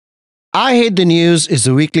I Hate the News is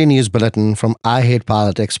the weekly news bulletin from I Hate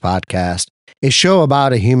Politics podcast, a show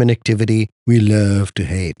about a human activity we love to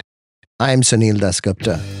hate. I'm Sunil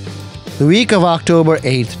Dasgupta. The week of October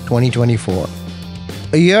 8th, 2024,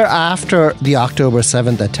 a year after the October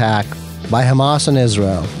 7th attack by Hamas on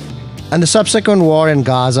Israel and the subsequent war in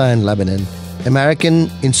Gaza and Lebanon, American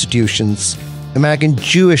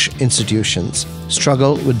Jewish institutions,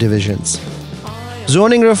 struggle with divisions.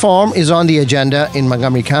 Zoning reform is on the agenda in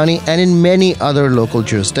Montgomery County and in many other local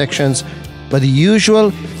jurisdictions, but the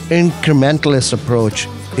usual incrementalist approach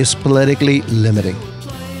is politically limiting.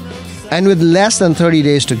 And with less than 30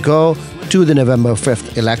 days to go to the November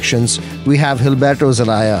 5th elections, we have Gilberto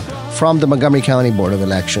Zelaya from the Montgomery County Board of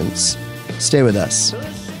Elections. Stay with us.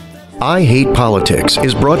 I Hate Politics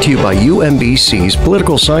is brought to you by UMBC's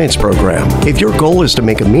Political Science Program. If your goal is to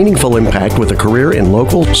make a meaningful impact with a career in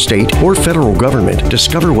local, state, or federal government,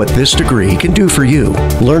 discover what this degree can do for you.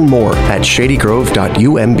 Learn more at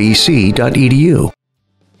shadygrove.umbc.edu.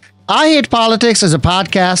 I Hate Politics is a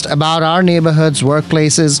podcast about our neighborhoods,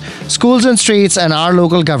 workplaces, schools and streets, and our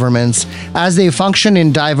local governments as they function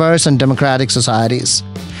in diverse and democratic societies.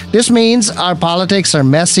 This means our politics are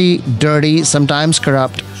messy, dirty, sometimes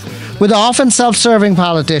corrupt, with often self-serving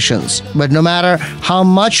politicians. But no matter how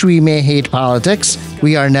much we may hate politics,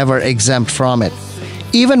 we are never exempt from it,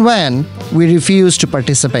 even when we refuse to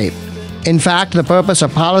participate. In fact, the purpose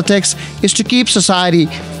of politics is to keep society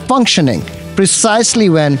functioning precisely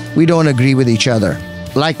when we don't agree with each other,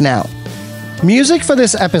 like now. Music for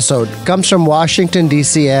this episode comes from Washington,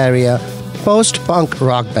 D.C. area post-punk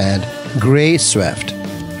rock band Gray Swift.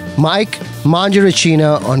 Mike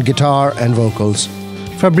Mangiaricina on guitar and vocals,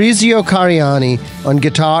 Fabrizio Cariani on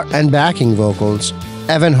guitar and backing vocals,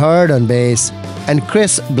 Evan Hurd on bass, and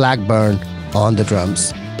Chris Blackburn on the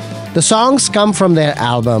drums. The songs come from their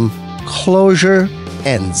album Closure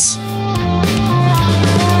Ends.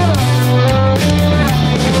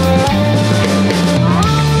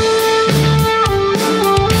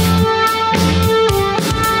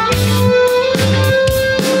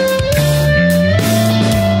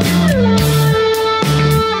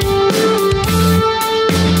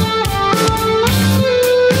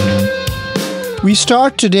 We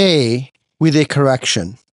start today with a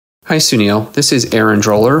correction. Hi, Sunil. This is Aaron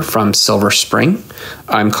Droller from Silver Spring.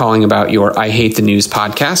 I'm calling about your I Hate the News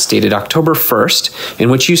podcast dated October 1st,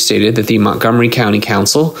 in which you stated that the Montgomery County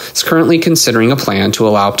Council is currently considering a plan to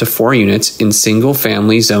allow up to 4 units in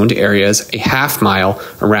single-family zoned areas a half-mile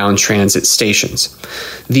around transit stations.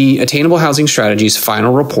 The Attainable Housing Strategy's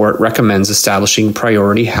final report recommends establishing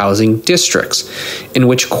priority housing districts, in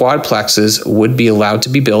which quadplexes would be allowed to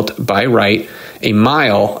be built by right a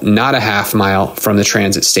mile, not a half mile, from the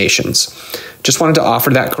transit stations. Just wanted to offer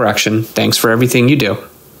that correction. Thanks for everything you do.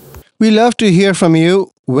 We love to hear from you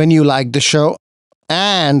when you like the show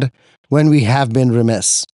and when we have been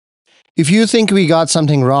remiss. If you think we got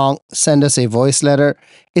something wrong, send us a voice letter.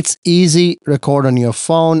 It's easy. Record on your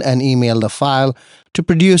phone and email the file to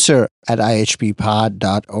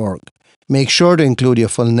producer@ihppod.org. Make sure to include your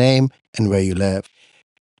full name and where you live.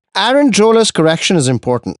 Aaron Droller's correction is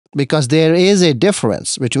important because there is a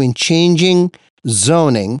difference between changing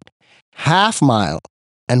zoning half mile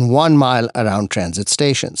and 1 mile around transit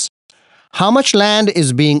stations. How much land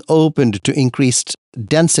is being opened to increased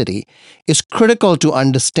density is critical to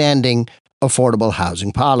understanding affordable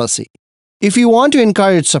housing policy. If you want to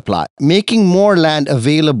encourage supply, making more land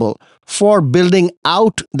available for building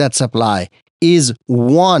out that supply is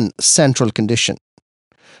one central condition.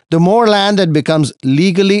 The more land that becomes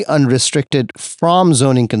legally unrestricted from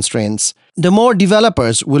zoning constraints, the more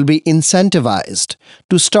developers will be incentivized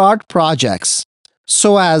to start projects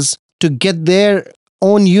so as to get their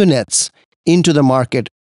own units into the market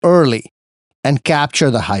early and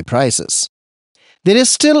capture the high prices. There is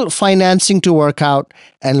still financing to work out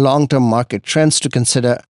and long-term market trends to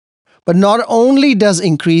consider, but not only does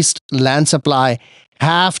increased land supply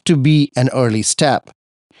have to be an early step,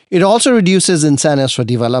 it also reduces incentives for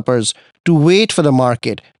developers to wait for the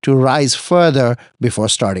market to rise further before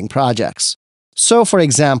starting projects. So, for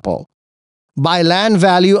example, by land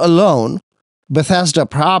value alone, Bethesda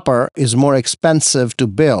proper is more expensive to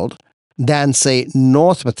build than, say,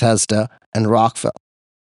 North Bethesda and Rockville.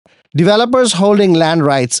 Developers holding land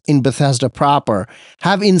rights in Bethesda proper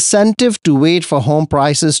have incentive to wait for home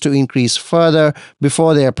prices to increase further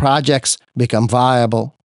before their projects become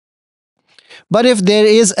viable. But if there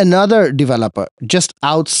is another developer just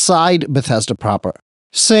outside Bethesda proper,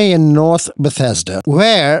 say in North Bethesda,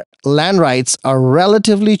 where land rights are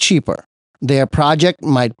relatively cheaper, their project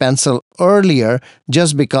might pencil earlier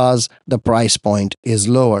just because the price point is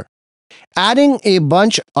lower. Adding a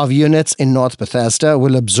bunch of units in North Bethesda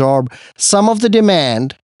will absorb some of the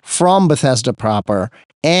demand from Bethesda proper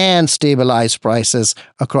and stabilize prices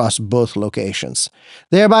across both locations,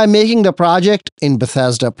 thereby making the project in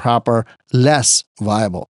Bethesda proper less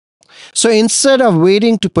viable. So instead of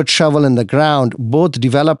waiting to put shovel in the ground, both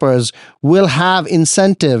developers will have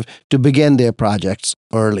incentive to begin their projects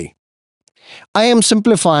early. I am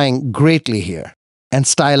simplifying greatly here and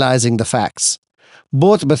stylizing the facts.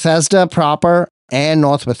 Both Bethesda proper and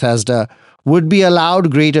North Bethesda would be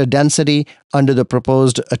allowed greater density under the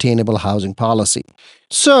proposed attainable housing policy.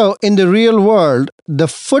 So, in the real world, the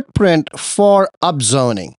footprint for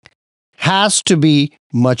upzoning has to be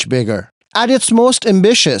much bigger. At its most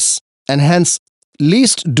ambitious, and hence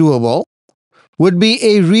least doable, would be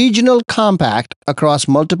a regional compact across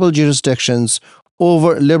multiple jurisdictions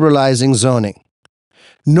over liberalizing zoning.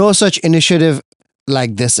 No such initiative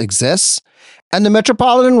like this exists, and the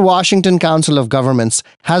Metropolitan Washington Council of Governments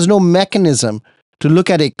has no mechanism to look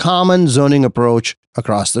at a common zoning approach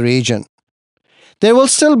across the region. There will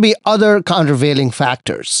still be other countervailing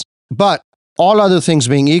factors, but all other things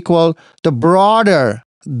being equal, the broader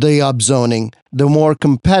the upzoning, the more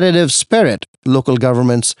competitive spirit local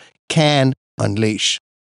governments can unleash.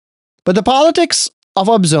 But the politics of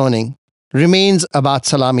upzoning remains about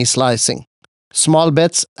salami slicing, small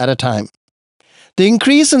bits at a time. The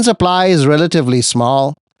increase in supply is relatively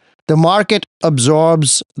small. The market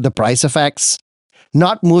absorbs the price effects,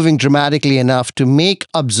 not moving dramatically enough to make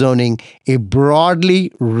upzoning a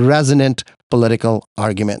broadly resonant political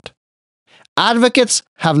argument. Advocates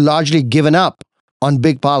have largely given up on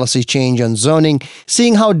big policy change on zoning,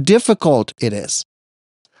 seeing how difficult it is.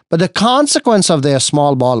 But the consequence of their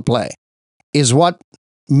small ball play is what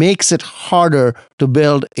makes it harder to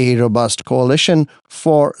build a robust coalition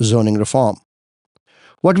for zoning reform.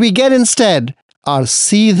 What we get instead are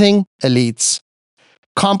seething elites,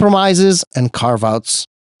 compromises and carve-outs,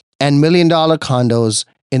 and million-dollar condos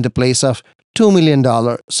in the place of $2 million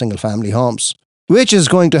single-family homes, which is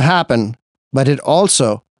going to happen, but it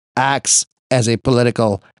also acts as a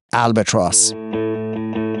political albatross.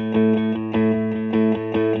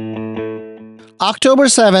 October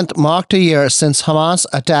 7th marked a year since Hamas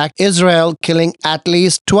attacked Israel, killing at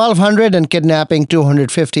least 1,200 and kidnapping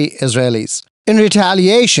 250 Israelis. In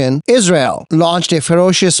retaliation, Israel launched a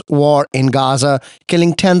ferocious war in Gaza,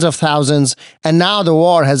 killing tens of thousands, and now the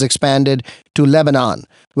war has expanded to Lebanon,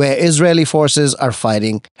 where Israeli forces are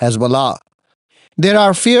fighting Hezbollah. There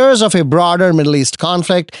are fears of a broader Middle East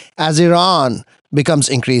conflict as Iran becomes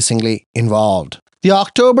increasingly involved. The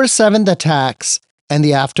October 7th attacks and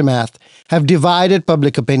the aftermath have divided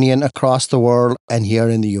public opinion across the world and here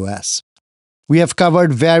in the US. We have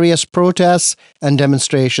covered various protests and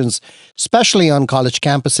demonstrations, especially on college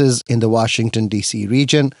campuses in the Washington, D.C.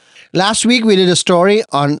 region. Last week, we did a story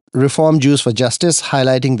on Reform Jews for Justice,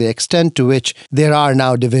 highlighting the extent to which there are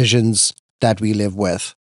now divisions that we live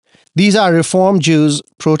with. These are Reform Jews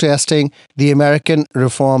protesting the American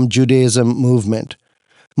Reform Judaism movement.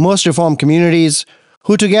 Most Reform communities,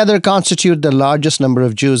 who together constitute the largest number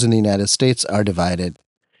of Jews in the United States, are divided.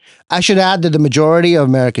 I should add that the majority of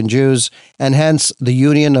American Jews, and hence the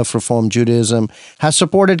Union of Reform Judaism, has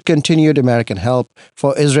supported continued American help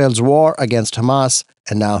for Israel's war against Hamas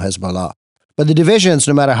and now Hezbollah. But the divisions,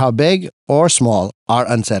 no matter how big or small, are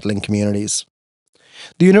unsettling communities.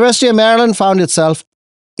 The University of Maryland found itself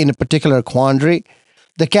in a particular quandary.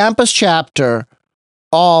 The campus chapter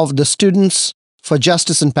of the Students for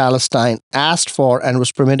Justice in Palestine asked for and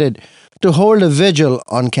was permitted to hold a vigil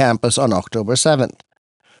on campus on October 7th.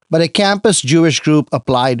 But a campus Jewish group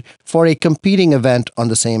applied for a competing event on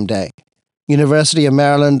the same day. University of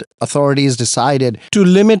Maryland authorities decided to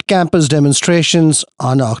limit campus demonstrations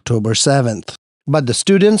on October 7th. But the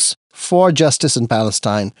Students for Justice in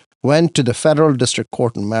Palestine went to the Federal District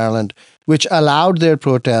Court in Maryland, which allowed their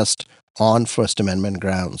protest on First Amendment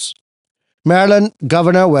grounds. Maryland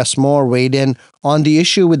Governor Wes Moore weighed in on the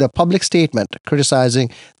issue with a public statement criticizing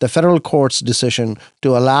the federal court's decision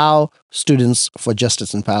to allow Students for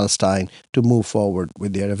Justice in Palestine to move forward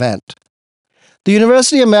with their event. The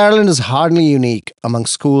University of Maryland is hardly unique among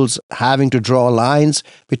schools having to draw lines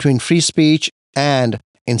between free speech and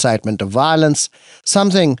incitement of violence,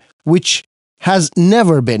 something which has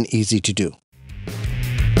never been easy to do.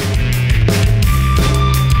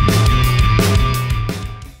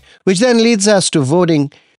 Which then leads us to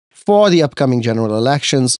voting for the upcoming general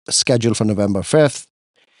elections scheduled for November 5th.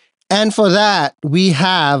 And for that, we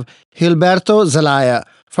have Gilberto Zelaya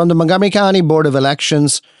from the Montgomery County Board of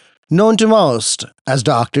Elections, known to most as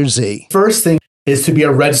Dr. Z. First thing is to be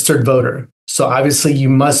a registered voter. So obviously you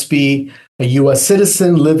must be a U.S.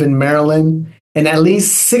 citizen, live in Maryland, and at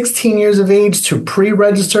least 16 years of age to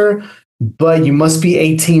pre-register, but you must be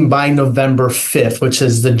 18 by November 5th, which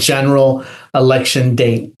is the general election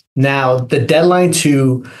date. Now, the deadline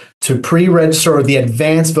to pre-register, or the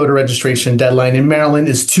advanced voter registration deadline in Maryland,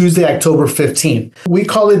 is Tuesday, October 15th. We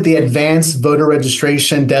call it the advanced voter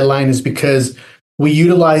registration deadline is because we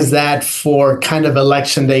utilize that for kind of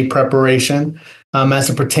election day preparation as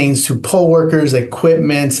it pertains to poll workers,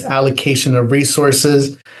 equipment, allocation of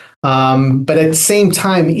resources. But at the same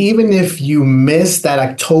time, even if you miss that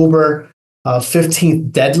October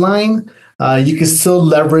 15th deadline, you can still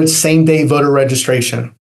leverage same-day voter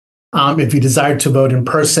registration. If you desire to vote in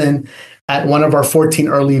person at one of our 14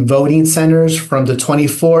 early voting centers from the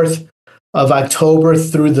 24th of October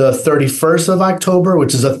through the 31st of October,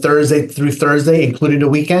 which is a Thursday through Thursday, including the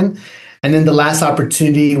weekend. And then the last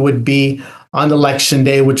opportunity would be on Election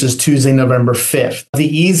Day, which is Tuesday, November 5th. The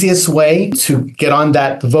easiest way to get on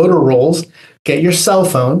that voter rolls, get your cell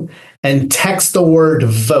phone and text the word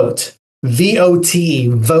vote,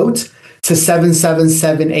 VOTE, vote, to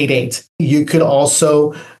 77788. You could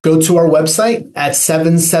also go to our website at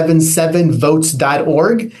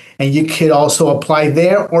 777votes.org, and you could also apply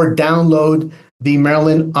there or download the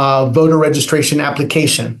Maryland voter registration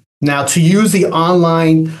application. Now, to use the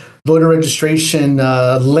online voter registration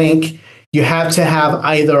link, you have to have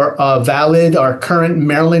either a valid or current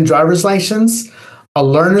Maryland driver's license, a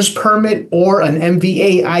learner's permit, or an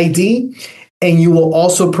MVA ID. And you will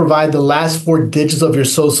also provide the last 4 digits of your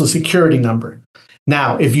social security number.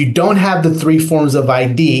 Now, if you don't have the 3 forms of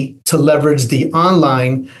ID to leverage the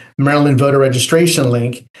online Maryland voter registration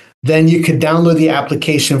link, then you could download the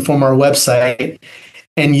application from our website,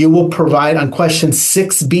 and you will provide on question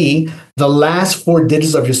 6B the last 4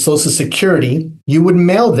 digits of your social security. You would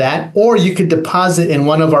mail that, or you could deposit in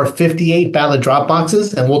one of our 58 ballot drop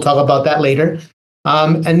boxes, and we'll talk about that later.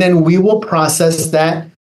 And then we will process that.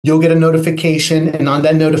 You'll get a notification, and on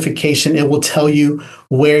that notification, it will tell you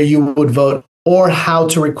where you would vote or how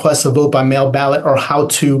to request a vote by mail ballot or how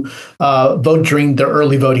to vote during the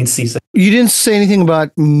early voting season. You didn't say anything about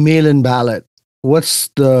mail-in ballot. What's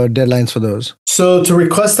the deadlines for those? So to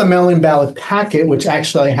request a mail-in ballot packet, which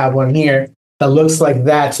actually I have one here that looks like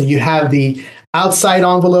that. So you have the outside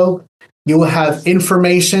envelope. You will have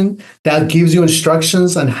information that gives you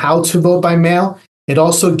instructions on how to vote by mail. It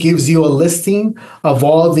also gives you a listing of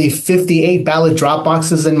all the 58 ballot drop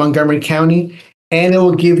boxes in Montgomery County, and it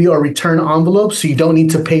will give you a return envelope so you don't need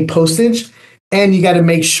to pay postage. And you got to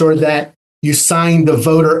make sure that you sign the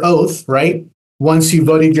voter oath, right? Once you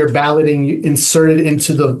voted your ballot and you insert it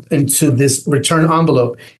into this return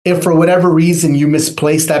envelope. If for whatever reason you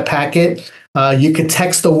misplaced that packet, you could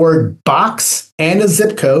text the word box and a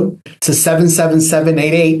zip code to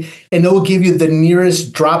 77788, and it will give you the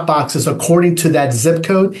nearest drop boxes according to that zip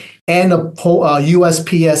code and a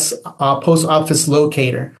USPS post office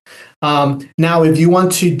locator. Now, if you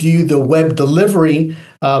want to do the web delivery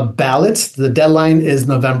ballots, the deadline is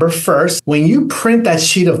November 1st. When you print that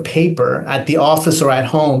sheet of paper at the office or at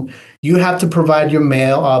home, you have to provide your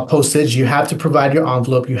mail postage, you have to provide your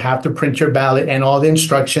envelope, you have to print your ballot and all the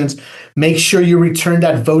instructions. Make sure you return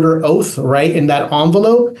that voter oath right in that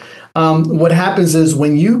envelope. What happens is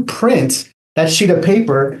when you print that sheet of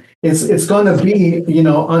paper, it's going to be,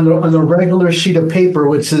 on a regular sheet of paper,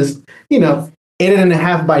 which is,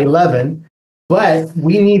 8.5 by 11. But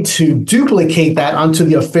we need to duplicate that onto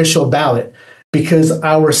the official ballot, because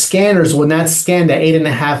our scanners will not scan the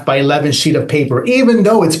 8.5 by 11 sheet of paper. Even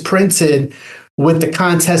though it's printed with the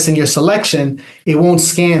contest in your selection, it won't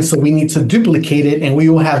scan. So we need to duplicate it, and we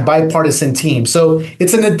will have bipartisan teams. So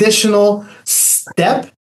it's an additional step,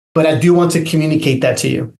 but I do want to communicate that to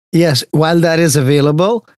you. Yes, while that is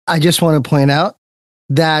available, I just want to point out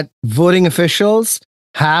that voting officials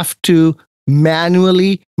have to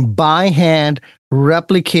manually, by hand,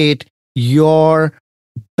 replicate your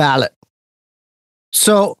ballot.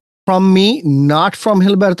 So from me, not from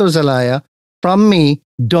Gilberto Zelaya, from me,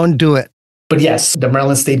 don't do it. But yes, the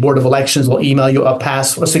Maryland State Board of Elections will email you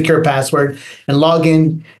a secure password and log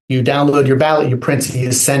in. You download your ballot, you print it,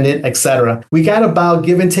 you send it, etc. We got about,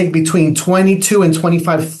 give and take, between 22 and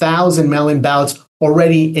 25,000 mail-in ballots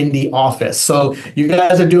already in the office. So you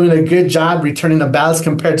guys are doing a good job returning the ballots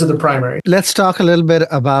compared to the primary. Let's talk a little bit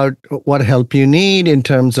about what help you need in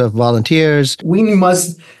terms of volunteers. We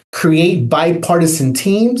must create bipartisan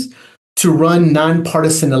teams to run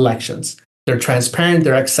nonpartisan elections. They're transparent,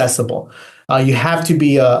 they're accessible. you have to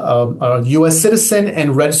be a U.S. citizen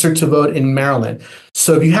and registered to vote in Maryland.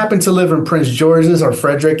 So if you happen to live in Prince George's or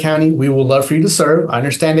Frederick County, we would love for you to serve. I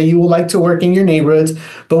understand that you would like to work in your neighborhoods,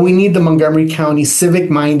 but we need the Montgomery County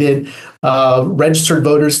civic-minded registered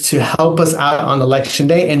voters to help us out on Election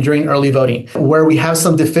Day and during early voting. Where we have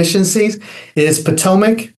some deficiencies is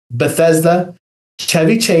Potomac, Bethesda,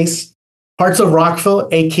 Chevy Chase, parts of Rockville,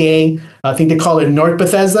 aka I think they call it North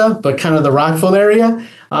Bethesda, but kind of the Rockville area.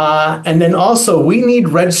 And then also we need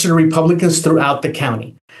registered Republicans throughout the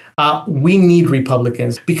county. We need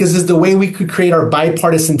Republicans because it's the way we could create our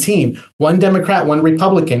bipartisan team. One Democrat, one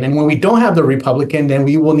Republican. And when we don't have the Republican, then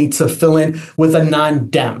we will need to fill in with a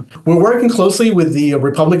non-Dem. We're working closely with the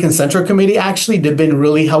Republican Central Committee. Actually, they've been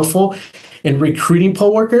really helpful in recruiting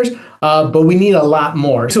poll workers, but we need a lot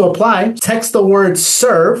more. To apply, text the word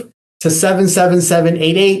SERVE to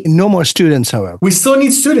 77788. No more students, however. We still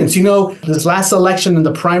need students. You know, this last election in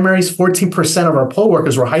the primaries, 14% of our poll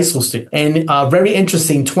workers were high school students. And very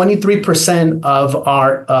interesting, 23% of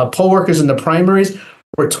our poll workers in the primaries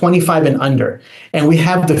were 25 and under. And we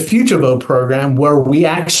have the Future Vote program where we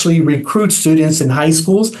actually recruit students in high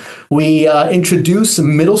schools. We introduce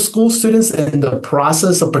middle school students in the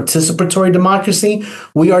process of participatory democracy.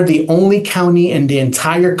 We are the only county in the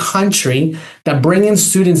entire country that bring in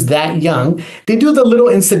students that young. They do the little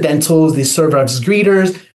incidentals. They serve as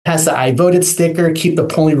greeters, pass the I voted sticker, keep the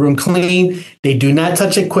polling room clean. They do not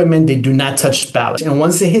touch equipment. They do not touch ballots. And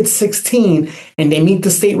once they hit 16 and they meet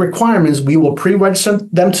the state requirements, we will pre-register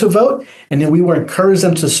them to vote. And then we will encourage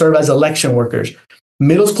them to serve as election workers.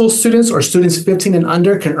 Middle school students or students 15 and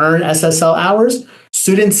under can earn SSL hours.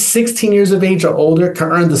 Students 16 years of age or older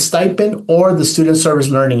can earn the stipend or the student service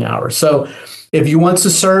learning hours. So if you want to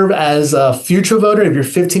serve as a future voter, if you're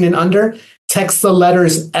 15 and under, text the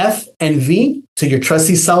letters F and V to your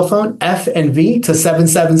trustee cell phone, F and V to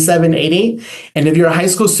 77788. And if you're a high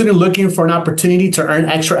school student looking for an opportunity to earn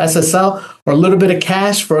extra SSL or a little bit of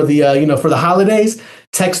cash for the for the holidays,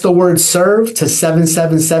 text the word SERVE to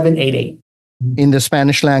 77788. In the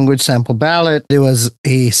Spanish language sample ballot, there was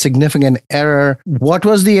a significant error. What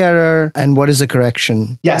was the error and what is the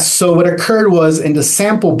correction? Yes. So what occurred was in the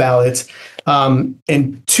sample ballots,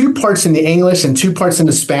 in two parts in the English and two parts in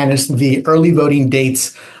the Spanish, the early voting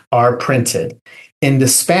dates are printed. In the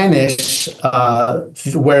Spanish,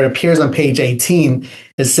 where it appears on page 18,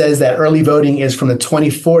 it says that early voting is from the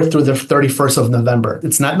 24th through the 31st of November.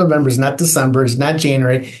 It's not November, it's not December, it's not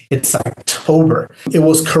January, it's October. It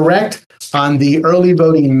was correct on the early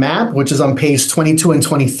voting map, which is on page 22 and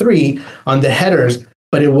 23 on the headers,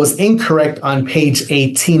 but it was incorrect on page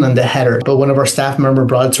 18 on the header. But one of our staff members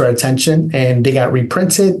brought it to our attention and they got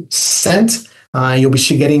reprinted, sent. You'll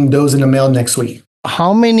be getting those in the mail next week.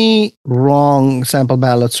 How many wrong sample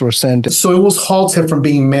ballots were sent? So it was halted from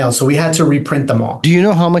being mailed. So we had to reprint them all. Do you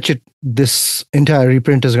know how much this entire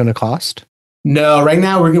reprint is going to cost? No, right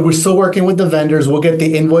now we're still working with the vendors. We'll get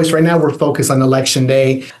the invoice. Right now we're focused on Election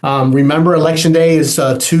Day. Remember, Election Day is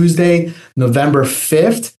Tuesday, November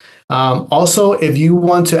 5th. Also, if you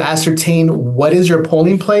want to ascertain what is your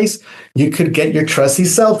polling place, you could get your trustee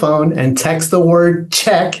cell phone and text the word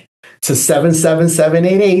check to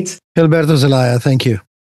 77788. Gilberto Zelaya, thank you.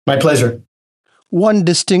 My pleasure. One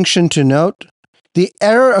distinction to note, the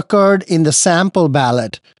error occurred in the sample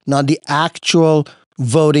ballot, not the actual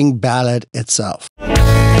voting ballot itself.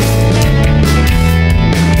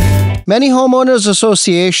 Many homeowners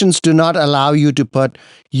associations do not allow you to put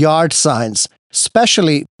yard signs,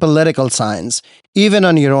 especially political signs, even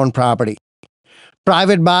on your own property.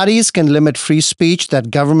 Private bodies can limit free speech that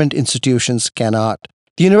government institutions cannot.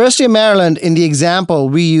 The University of Maryland, in the example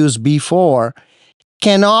we use before,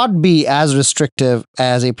 cannot be as restrictive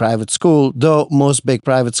as a private school, though most big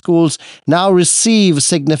private schools now receive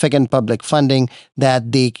significant public funding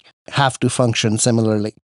that they have to function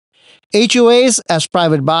similarly. HOAs, as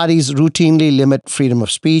private bodies, routinely limit freedom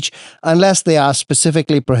of speech unless they are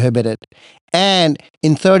specifically prohibited. And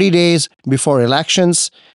in 30 days before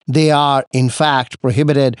elections, they are, in fact,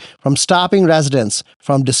 prohibited from stopping residents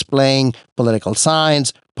from displaying political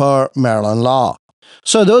signs per Maryland law.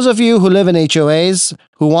 So those of you who live in HOAs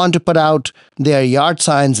who want to put out their yard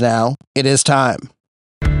signs now, it is time.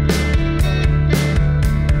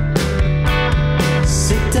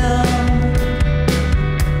 Sit down.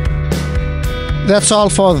 That's all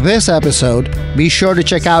for this episode. Be sure to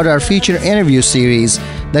check out our feature interview series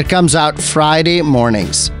that comes out Friday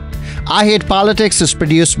mornings. I Hate Politics is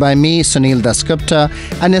produced by me, Sunil Dasgupta,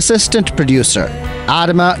 and assistant producer,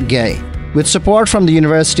 Adama Gay, with support from the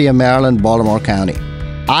University of Maryland, Baltimore County.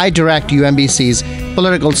 I direct UMBC's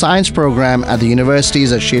political science program at the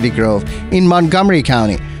universities at Shady Grove in Montgomery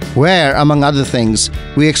County, where, among other things,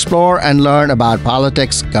 we explore and learn about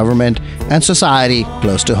politics, government, and society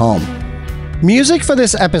close to home. Music for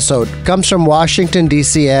this episode comes from Washington,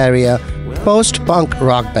 D.C. area post-punk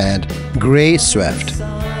rock band Gray Swift.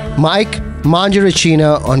 Mike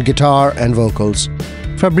Mangiaricino on guitar and vocals,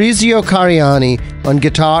 Fabrizio Cariani on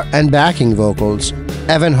guitar and backing vocals,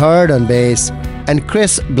 Evan Hurd on bass, and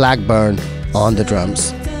Chris Blackburn on the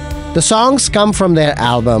drums. The songs come from their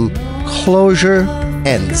album Closure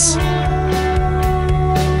Ends.